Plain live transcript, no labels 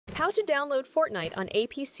how to download Fortnite on a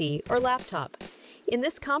PC or laptop. In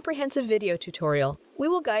this comprehensive video tutorial, we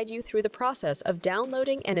will guide you through the process of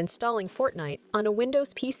downloading and installing Fortnite on a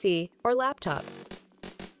Windows PC or laptop.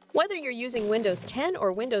 Whether you're using Windows 10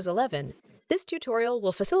 or Windows 11, this tutorial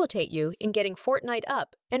will facilitate you in getting Fortnite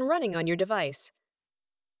up and running on your device.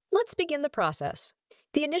 Let's begin the process.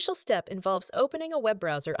 The initial step involves opening a web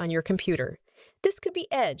browser on your computer. This could be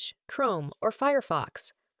Edge, Chrome, or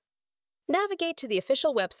Firefox. Navigate to the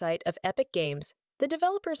official website of Epic Games, the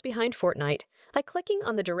developers behind Fortnite, by clicking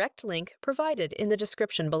on the direct link provided in the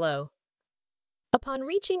description below. Upon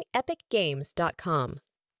reaching epicgames.com,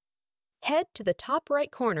 head to the top right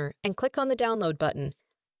corner and click on the download button.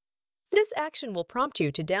 This action will prompt you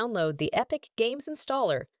to download the Epic Games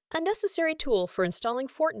Installer, a necessary tool for installing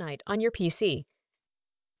Fortnite on your PC.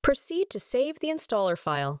 Proceed to save the installer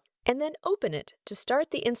file and then open it to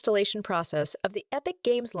start the installation process of the Epic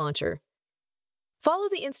Games Launcher. Follow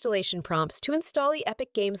the installation prompts to install the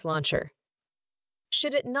Epic Games Launcher.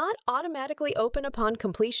 Should it not automatically open upon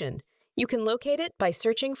completion, you can locate it by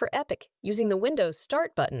searching for Epic using the Windows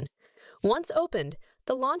Start button. Once opened,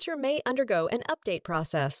 the launcher may undergo an update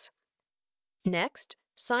process. Next,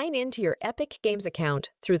 sign in to your Epic Games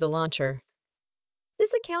account through the launcher.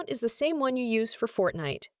 This account is the same one you use for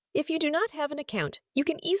Fortnite. If you do not have an account, you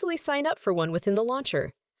can easily sign up for one within the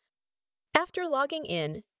launcher. After logging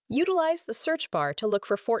in, utilize the search bar to look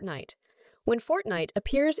for Fortnite. When Fortnite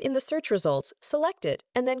appears in the search results, select it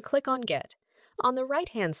and then click on Get. On the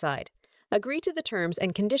right-hand side, agree to the terms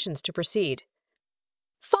and conditions to proceed.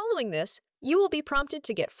 Following this, you will be prompted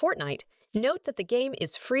to get Fortnite. Note that the game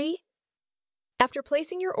is free. After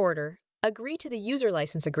placing your order, agree to the user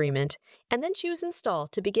license agreement, and then choose Install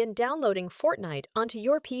to begin downloading Fortnite onto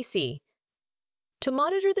your PC. To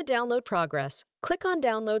monitor the download progress, click on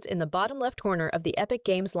Downloads in the bottom left corner of the Epic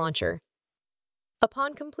Games Launcher.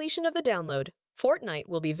 Upon completion of the download, Fortnite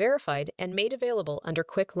will be verified and made available under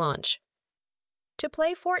Quick Launch. To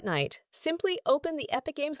play Fortnite, simply open the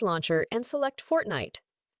Epic Games Launcher and select Fortnite.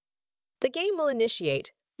 The game will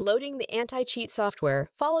initiate, loading the anti-cheat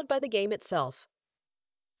software, followed by the game itself.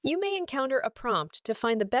 You may encounter a prompt to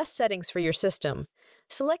find the best settings for your system.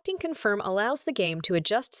 Selecting Confirm allows the game to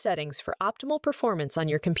adjust settings for optimal performance on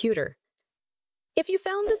your computer. If you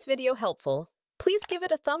found this video helpful, please give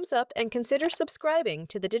it a thumbs up and consider subscribing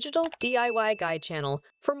to the Digital DIY Guide channel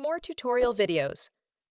for more tutorial videos.